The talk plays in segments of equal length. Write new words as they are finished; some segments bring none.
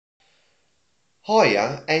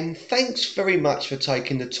Hiya, and thanks very much for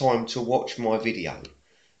taking the time to watch my video.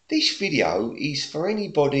 This video is for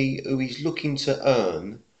anybody who is looking to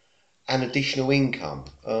earn an additional income.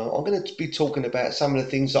 I'm going to be talking about some of the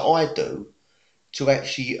things that I do to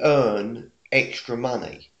actually earn extra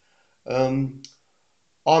money. Um,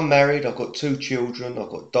 I'm married, I've got two children, I've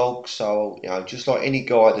got dogs, so just like any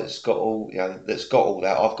guy that's got all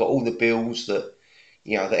that, I've got all the bills that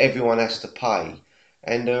everyone has to pay,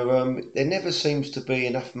 and there never seems to be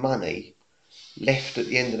enough money left at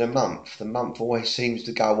the end of the month. The month always seems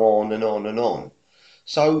to go on and on and on.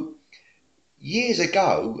 So years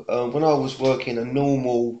ago, when I was working a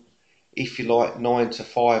normal, if you like, 9 to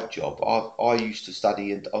 5 job, I used to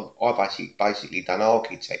study, and I basically done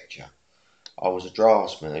architecture. I was a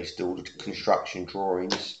draftsman. I used to do all the construction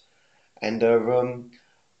drawings, and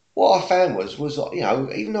what I found was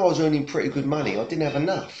even though I was earning pretty good money, I didn't have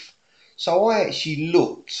enough. So I actually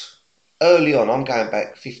looked early on. I'm going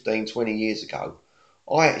back 15, 20 years ago.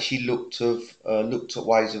 I actually looked at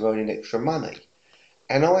ways of earning extra money,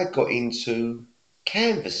 and I got into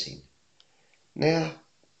canvassing. Now,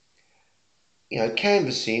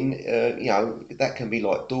 canvassing, that can be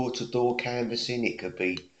like door to door canvassing. It could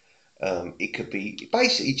be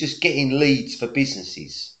basically just getting leads for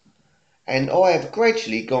businesses. And I have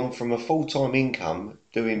gradually gone from a full-time income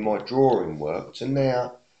doing my drawing work to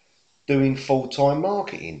now doing full-time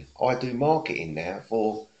marketing. I do marketing now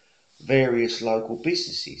for various local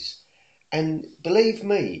businesses. And believe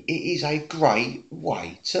me, it is a great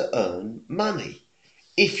way to earn money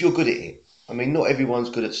if you're good at it. I mean, not everyone's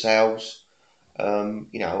good at sales. I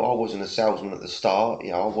wasn't a salesman at the start. I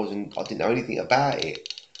didn't know anything about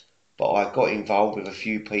it, but I got involved with a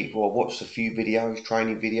few people. I watched a few videos,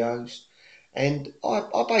 training videos, and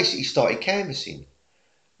I basically started canvassing.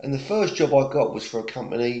 And the first job I got was for a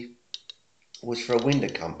window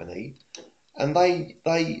company, and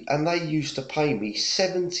they used to pay me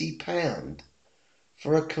 £70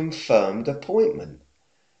 for a confirmed appointment.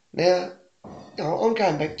 Now, I'm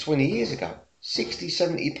going back 20 years ago, 60,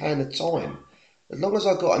 £70 a time. As long as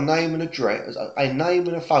I got a name and address, a name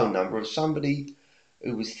and a phone number of somebody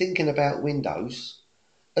who was thinking about windows,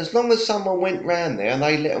 as long as someone went round there and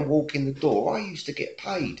they let them walk in the door, I used to get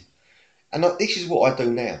paid. And this is what I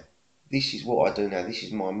do now. This is what I do now. This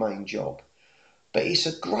is my main job. But it's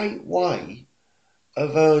a great way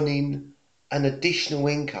of earning an additional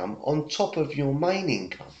income on top of your main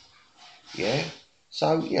income. Yeah.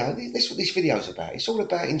 So, this is what this video is about. It's all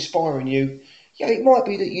about inspiring you. Yeah, it might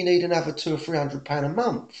be that you need another £200 or £300 a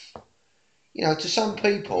month. To some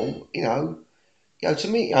people, to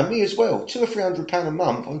me as well, £200 or £300 a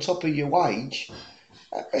month on top of your wage,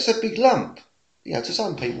 that's a big lump. To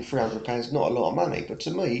some people, £300 is not a lot of money, but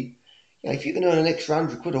to me, if you can earn an extra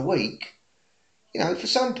 £100 a week, for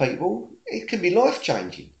some people, it can be life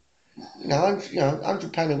changing.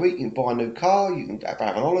 £100 a week, you can buy a new car, you can have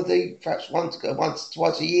an holiday, perhaps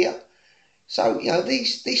twice a year. So,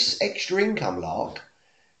 this extra income lark,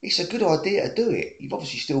 it's a good idea to do it. You've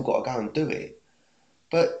obviously still got to go and do it.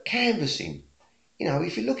 But canvassing,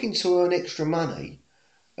 if you're looking to earn extra money,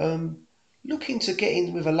 look into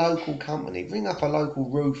getting with a local company, ring up a local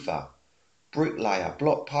roofer, bricklayer,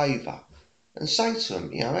 block paver, and say to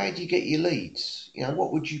them, how do you get your leads?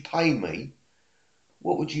 What would you pay me?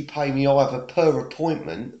 What would you pay me either per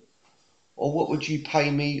appointment, or what would you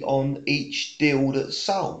pay me on each deal that's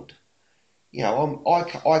sold?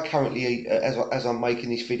 I currently, as I'm making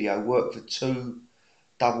this video, work for two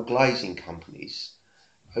double glazing companies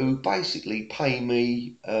who basically pay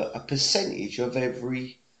me a percentage of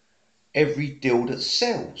every deal that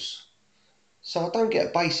sells. So I don't get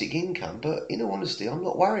a basic income, but in all honesty, I'm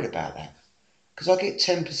not worried about that because I get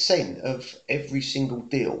 10% of every single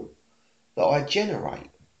deal that I generate.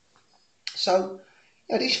 So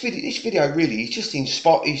this video really is just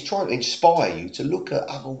is trying to inspire you to look at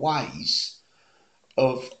other ways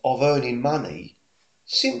of earning money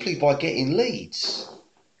simply by getting leads.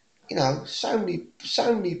 So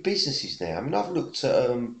many businesses now. I mean, I've looked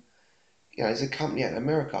at there's a company out in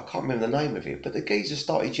America. I can't remember the name of it, but the geezer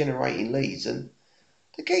started generating leads, and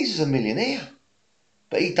the geezer's a millionaire.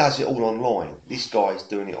 But he does it all online. This guy's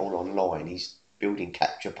doing it all online. He's building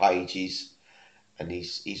capture pages, and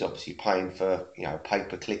he's obviously paying for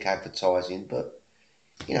pay-per-click advertising. But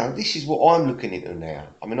this is what I'm looking into now.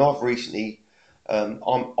 I mean, I've recently I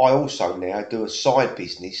also now do a side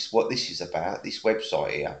business. What this is about, this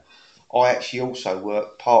website here, I actually also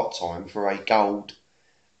work part-time for a gold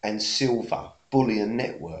and silver bullion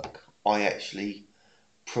network. I actually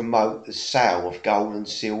promote the sale of gold and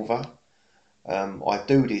silver. I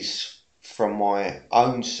do this from my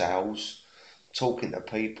own sales talking to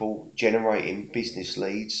people, generating business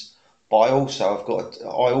leads. But I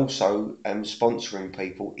also am sponsoring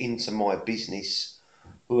people into my business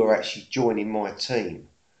who are actually joining my team.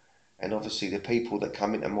 And obviously the people that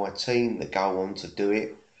come into my team that go on to do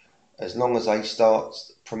it, as long as they start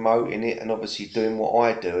promoting it and obviously doing what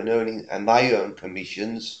I do and they earn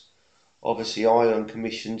commissions, obviously I earn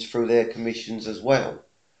commissions through their commissions as well.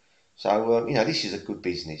 So this is a good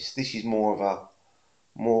business. This is more of a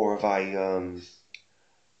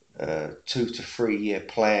 2 to 3 year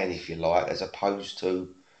plan, if you like, as opposed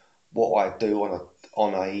to what I do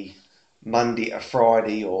on a Monday to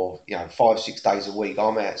Friday, or 5 6 days a week.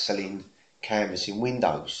 I'm out selling canvassing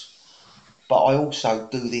windows, but I also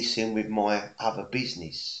do this in with my other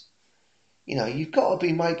business. You've got to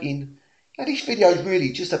be making. This video is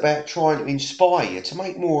really just about trying to inspire you to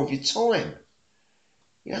make more of your time.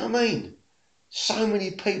 You know what I mean? So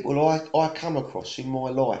many people I come across in my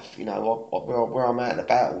life, where I'm out and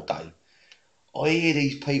about all day. I hear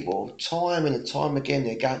these people time and time again,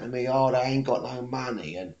 they're going to me, oh, they ain't got no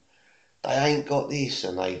money and they ain't got this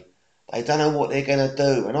and they don't know what they're going to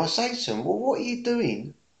do. And I say to them, well, what are you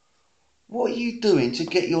doing? What are you doing to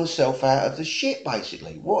get yourself out of the shit,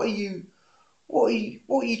 basically? What are you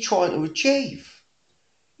trying to achieve?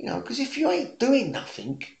 Because if you ain't doing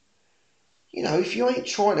nothing, if you ain't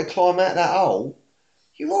trying to climb out that hole,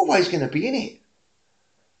 you're always going to be in it.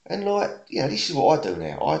 And this is what I do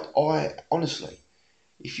now. I honestly,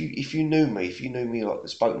 if you knew me like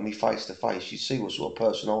spoke to me face to face, you'd see what sort of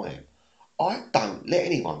person I am. I don't let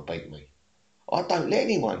anyone beat me. I don't let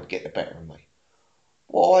anyone get the better of me.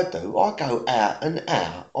 What I do, I go out and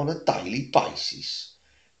out on a daily basis,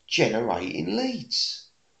 generating leads,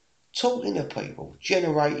 talking to people,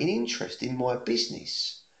 generating interest in my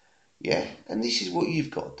business. Yeah, and this is what you've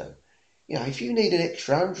got to do. If you need an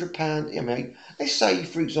extra £100, let's say,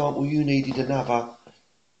 for example, you needed another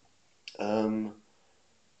 £200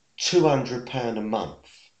 a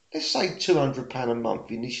month. Let's say £200 a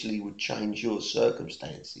month initially would change your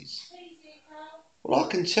circumstances. Well, I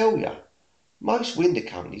can tell you, most window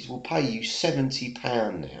companies will pay you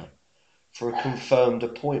 £70 now for a confirmed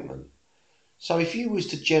appointment. So if you was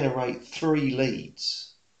to generate 3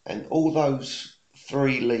 leads and all those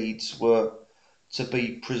 3 leads were to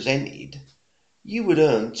be presented, you would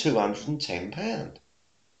earn £210.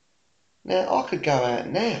 Now, I could go out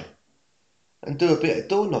now and do a bit of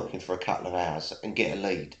door knocking for a couple of hours and get a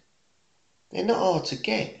lead. They're not hard to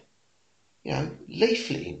get.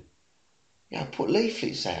 Leafleting. Put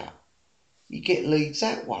leaflets out. You get leads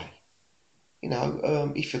that way.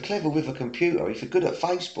 If you're clever with a computer, if you're good at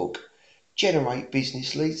Facebook, generate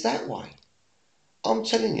business leads that way. I'm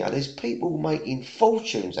telling you, there's people making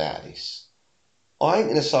fortunes out of this. I ain't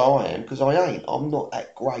going to say I am, because I ain't. I'm not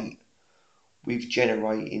that great with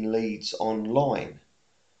generating leads online.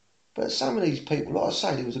 But some of these people, like I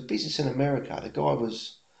say, there was a business in America. The guy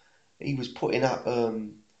was putting up,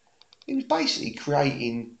 he was basically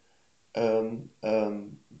creating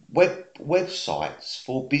websites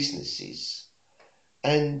for businesses,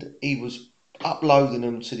 and he was uploading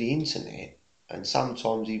them to the internet. And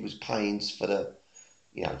sometimes he was paying for the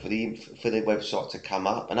website to come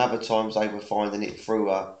up, and other times they were finding it through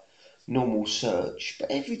a normal search.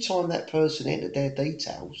 But every time that person entered their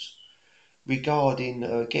details regarding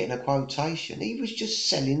getting a quotation, he was just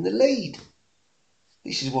selling the lead.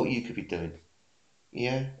 This is what you could be doing.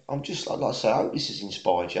 Yeah, I'm just like I say, I hope this has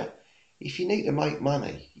inspired you. If you need to make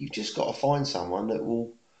money, you've just got to find someone that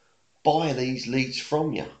will buy these leads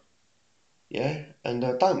from you. Yeah, and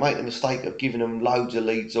don't make the mistake of giving them loads of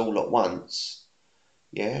leads all at once.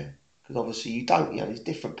 Yeah, because obviously you don't. There's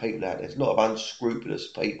different people out there. There's a lot of unscrupulous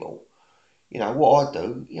people. What I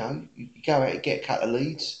do. You go out and get a couple of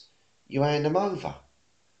leads, you hand them over,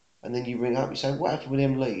 and then you ring up and say, "What happened with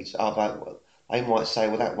them leads?" They might say,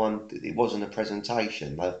 "Well, that one, it wasn't a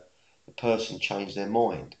presentation. The person changed their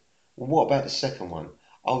mind." Well, what about the second one?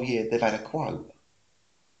 Oh yeah, they've had a quote.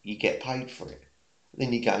 You get paid for it.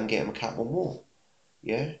 Then you go and get them a couple more.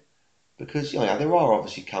 Yeah, because there are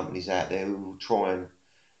obviously companies out there who will try and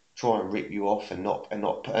rip you off and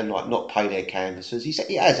not pay their canvassers.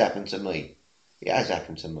 It has happened to me. It has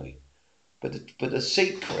happened to me. But the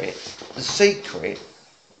secret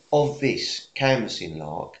of this canvassing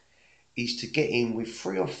lark is to get in with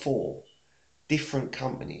 3 or 4 different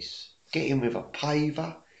companies. Get in with a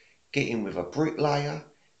paver, get in with a bricklayer,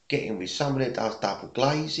 get in with somebody that does double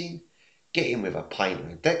glazing, get in with a painter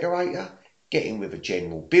and decorator, get in with a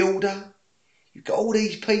general builder. You've got all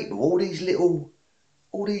these people, all these little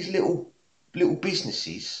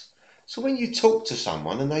businesses. So when you talk to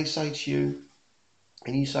someone and they say to you,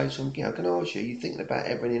 and you say to them, can I ask you, are you thinking about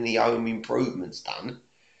having any home improvements done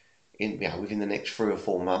within the next 3 or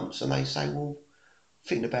 4 months? And they say, well,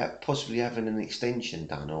 thinking about possibly having an extension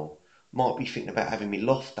done, or might be thinking about having my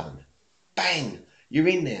loft done. Bang! You're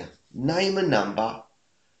in there. Name and number.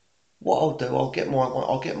 What I'll do, I'll get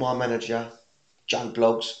my manager, Joe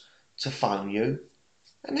Bloggs, to phone you,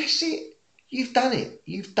 and that's it. You've done it.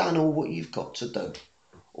 You've done all what you've got to do.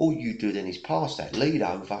 All you do then is pass that lead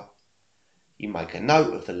over. You make a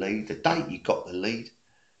note of the lead, the date you got the lead,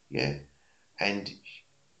 yeah, and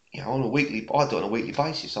on a weekly, I do it on a weekly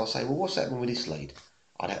basis. I'll say, well, what's happening with this lead?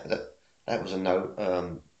 That was a note.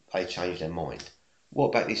 They changed their mind. What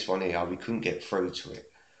about this one here? Oh, we couldn't get through to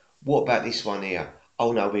it. What about this one here?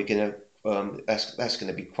 Oh no, we're gonna that's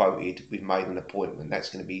gonna be quoted. We've made an appointment. That's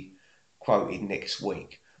gonna be quoted next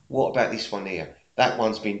week. What about this one here? That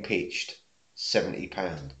one's been pitched,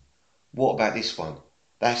 £70. What about this one?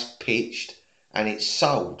 That's pitched and it's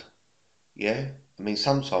sold. Yeah, I mean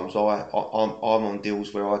sometimes I'm on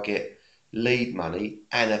deals where I get lead money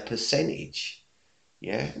and a percentage.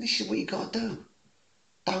 Yeah, this is what you got to do.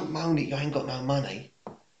 Don't moan that you ain't got no money.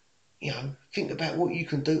 Think about what you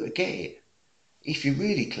can do to get it. If you're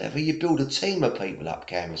really clever, you build a team of people up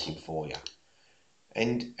canvassing for you,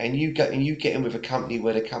 and you get in with a company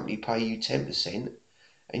where the company pay you 10%,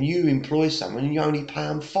 and you employ someone and you only pay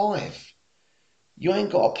them 5. You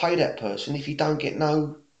ain't got to pay that person if you don't get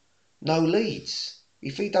no leads.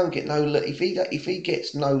 If he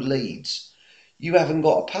gets no leads, you haven't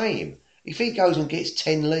got to pay him. If he goes and gets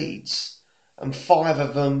 10 leads and 5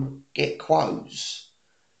 of them get quotes,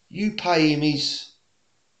 you pay him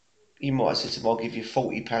you might have said to him, I'll give you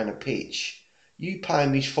 £40 a pitch. You pay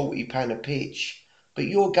him his £40 a pitch, but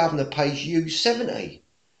your governor pays you 70.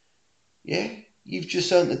 Yeah? You've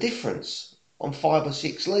just earned the difference on 5 or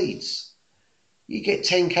 6 leads. You get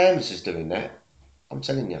 10 canvassers doing that. I'm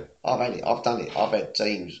telling you, I've had it. I've done it. I've had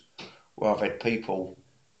teams where I've had people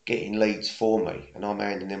getting leads for me, and I'm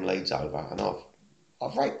handing them leads over, and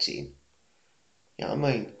I've raked it in. You know what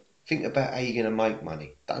I mean? Think about how you're going to make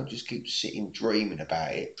money. Don't just keep sitting dreaming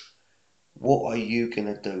about it. What are you going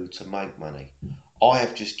to do to make money? I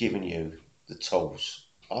have just given you the tools.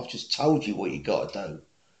 I've just told you what you got to do.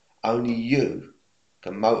 Only you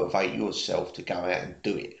can motivate yourself to go out and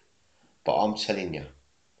do it. But I'm telling you,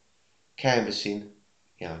 canvassing,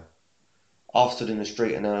 you know, I've stood in the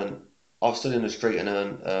street and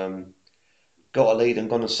got a lead and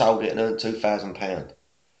gone and sold it and earned £2,000.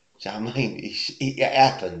 Do you know what I mean? It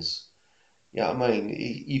happens. You know what I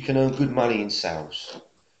mean? You can earn good money in sales.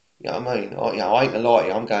 You know what I mean? I ain't gonna lie to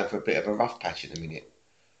you, I'm going for a bit of a rough patch at the minute.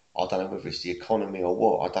 I don't know whether it's the economy or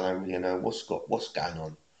what. I don't really know what's going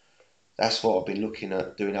on. That's why I've been looking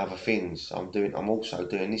at doing other things. I'm also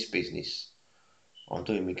doing this business. I'm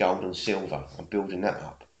doing my gold and silver. I'm building that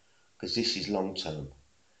up because this is long term.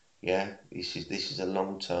 Yeah, this is a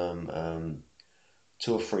long term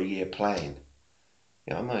 2 or 3 year plan.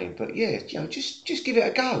 You know what I mean? But yeah, just give it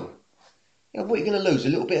a go. What are you going to lose? A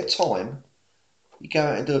little bit of time. You go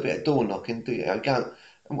out and do a bit of door knocking.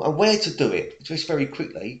 And where to do it? Just very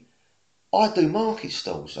quickly. I do market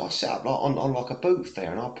stalls. I set up like on like a boot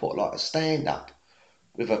fair, and I put like a stand up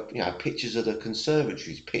with pictures of the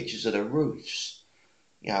conservatories, pictures of the roofs.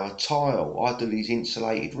 A tile. I do these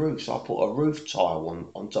insulated roofs. I put a roof tile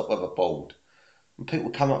on top of a board. And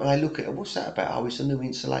people come up and they look at it. What's that about? Oh, it's a new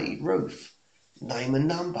insulated roof. Name and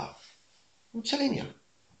number. I'm telling you,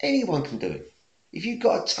 anyone can do it. If you've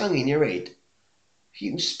got a tongue in your head, if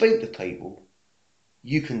you can speak to people,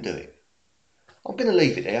 you can do it. I'm going to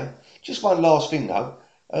leave it there. Just one last thing though.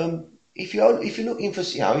 If you're looking for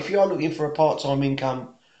if you are looking for a part-time income,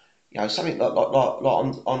 something like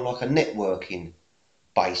on like a networking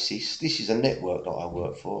basis. This is a network that I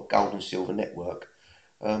work for, Gold and Silver Network.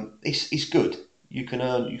 It's good. You can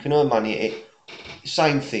earn money at it.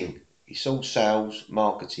 Same thing. It's all sales,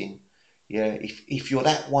 marketing. Yeah. If you're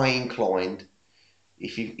that way inclined,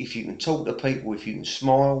 if you can talk to people, if you can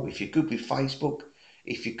smile, if you're good with Facebook,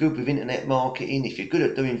 if you're good with internet marketing, if you're good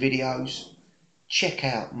at doing videos, check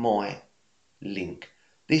out my link.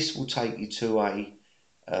 This will take you to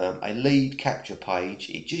a lead capture page.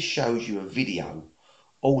 It just shows you a video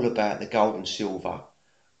all about the gold and silver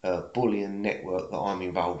bullion network that I'm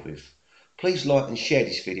involved with. Please like and share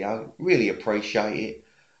this video. Really appreciate it.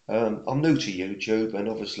 I'm new to YouTube, and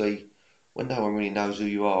obviously when no one really knows who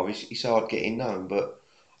you are, it's hard getting known, but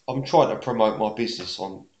I'm trying to promote my business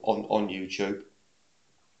on YouTube.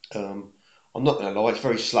 I'm not going to lie, it's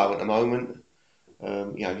very slow at the moment.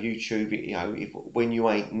 YouTube, when you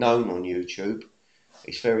ain't known on YouTube,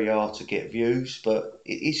 it's very hard to get views, but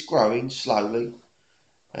it's growing slowly.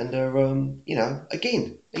 And you know,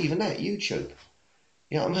 again, even that YouTube.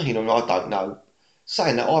 You know what I mean? I mean, I don't know.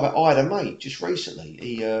 Saying that, I had a mate just recently.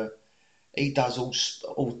 He does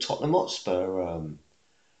all Tottenham Hotspur.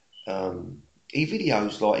 He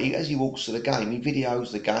videos like as he walks to the game. He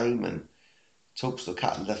videos the game and talks to a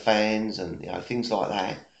couple of the fans and you know things like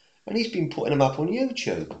that. And he's been putting them up on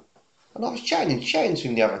YouTube. And I was chatting to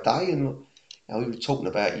him the other day, and you know, we were talking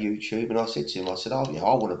about YouTube. And I said to him, I said, "Oh, you know,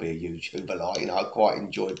 I want to be a YouTuber. Like, you know, I quite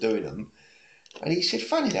enjoy doing them." And he said,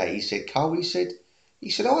 "Funny that." He said, "Cole," he said,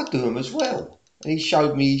 "I do them as well." And he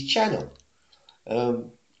showed me his channel.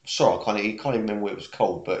 Um, sorry, I can't even remember what it was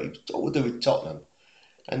called, but it was all to do with Tottenham.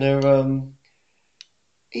 And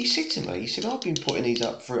he said to me, he said, "I've been putting these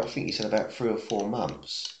up for, I think he said about 3 or 4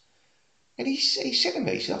 months." And he said to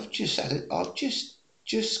me, he said, I've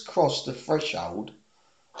just crossed the threshold.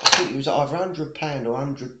 I think it was either £100 or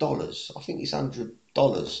 $100. I think it's $100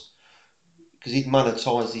 because he'd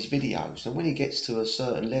monetised his videos. And when he gets to a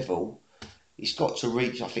certain level, he's got to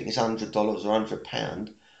reach, I think it's $100 or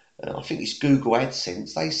 £100. I think it's Google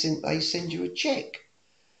AdSense. They send you a check.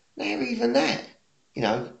 Now even that, you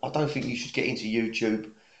know, I don't think you should get into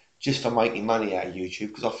YouTube just for making money out of YouTube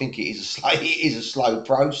because I think it is it is a slow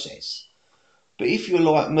process. But if you're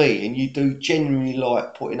like me and you do genuinely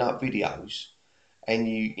like putting up videos, and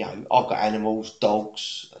you know, I've got animals,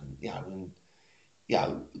 dogs, and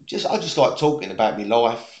I just like talking about my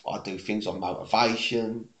life. I do things on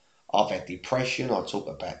motivation. I've had depression. I talk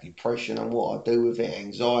about depression and what I do with it,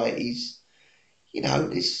 anxieties. You know,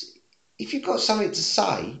 it's if you've got something to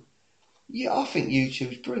say, yeah, I think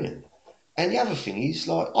YouTube's brilliant. And the other thing is,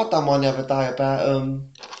 like, I done one the other day about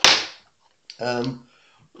um,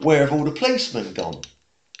 where have all the policemen gone?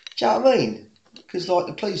 Do you know what I mean? Because like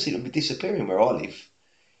the police seem to be disappearing where I live.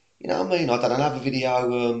 You know what I mean? I done another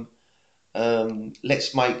video.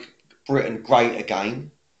 Let's make Britain great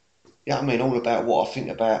again. You know what I mean? All about what I think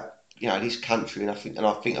about this country, and I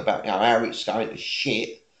think about how it's going to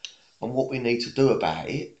shit and what we need to do about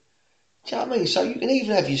it. Do you know what I mean? So you can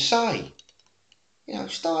even have your say. You know,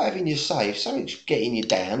 start having your say. If something's getting you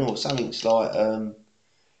down or something's like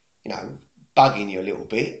bugging you a little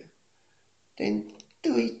bit, then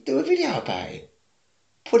do a video about it.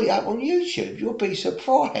 Put it up on YouTube. You'll be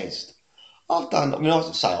surprised. I mean, I was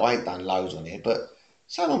to say I ain't done loads on here, but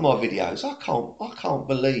some of my videos, I can't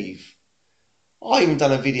believe. I even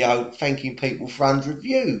done a video thanking people for 100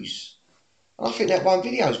 views. And I think that one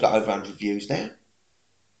video's got over 100 views now.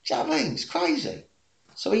 Do you know what I mean? It's crazy.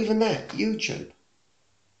 So even that, YouTube.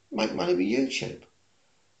 Make money with YouTube.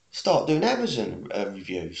 Start doing Amazon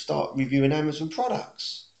reviews. Start reviewing Amazon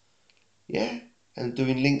products. Yeah? And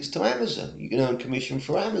doing links to Amazon. You can earn commission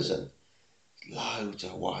for Amazon. Loads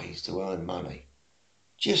of ways to earn money.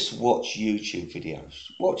 Just watch YouTube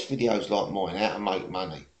videos. Watch videos like mine, how to make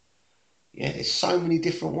money. Yeah, there's so many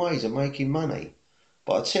different ways of making money.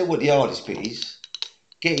 But I tell you what the hardest bit is,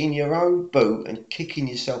 getting your own boot and kicking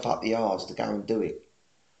yourself up the arse to go and do it.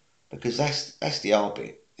 Because that's the hard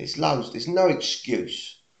bit. There's no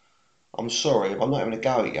excuse. I'm sorry, I'm not having a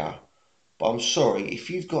go at you, but I'm sorry, if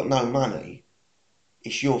you've got no money,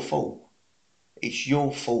 it's your fault. It's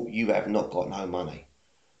your fault you have not got no money.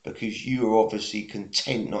 Because you are obviously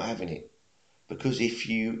content not having it. Because if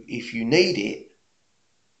you need it,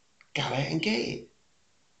 go out and get it.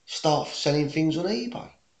 Start selling things on eBay.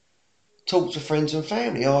 Talk to friends and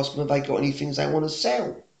family. Ask them if they got any things they want to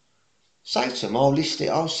sell. Say to them, I'll list it,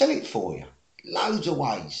 I'll sell it for you. Loads of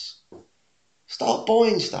ways. Start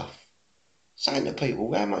buying stuff. Saying to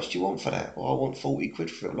people, how much do you want for that? Well, I want 40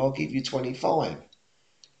 quid for it. Well, I'll give you 25.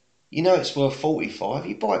 You know it's worth 45.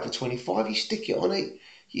 You buy it for 25. You stick it on it.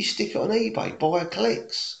 You stick it on eBay. Buyer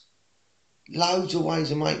clicks. Loads of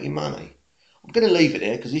ways of making money. I'm going to leave it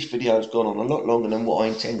there because this video's gone on a lot longer than what I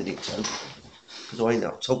intended it to. Because I ended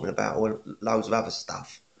up talking about loads of other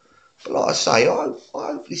stuff. But like I say, I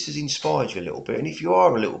hope this has inspired you a little bit. And if you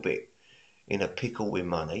are a little bit in a pickle with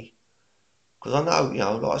money, because I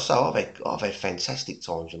know, like I say, I've had fantastic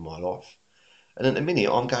times in my life. And at the minute,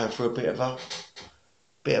 I'm going through a bit of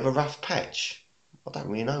a rough patch. I don't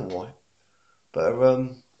really know why. But,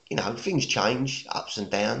 things change, ups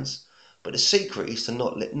and downs. But the secret is to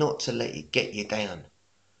not let it get you down.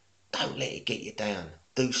 Don't let it get you down.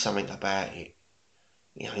 Do something about it.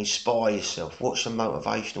 Inspire yourself. Watch some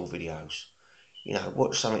motivational videos.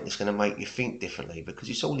 Watch something that's going to make you think differently because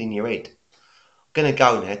it's all in your head. I'm going to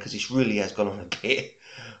go now because this really has gone on a bit.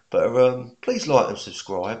 But please like and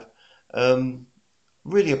subscribe.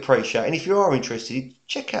 Really appreciate it. And if you are interested,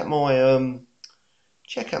 check out my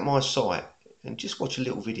site and just watch a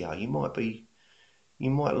little video. You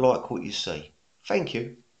might like what you see. Thank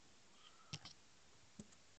you.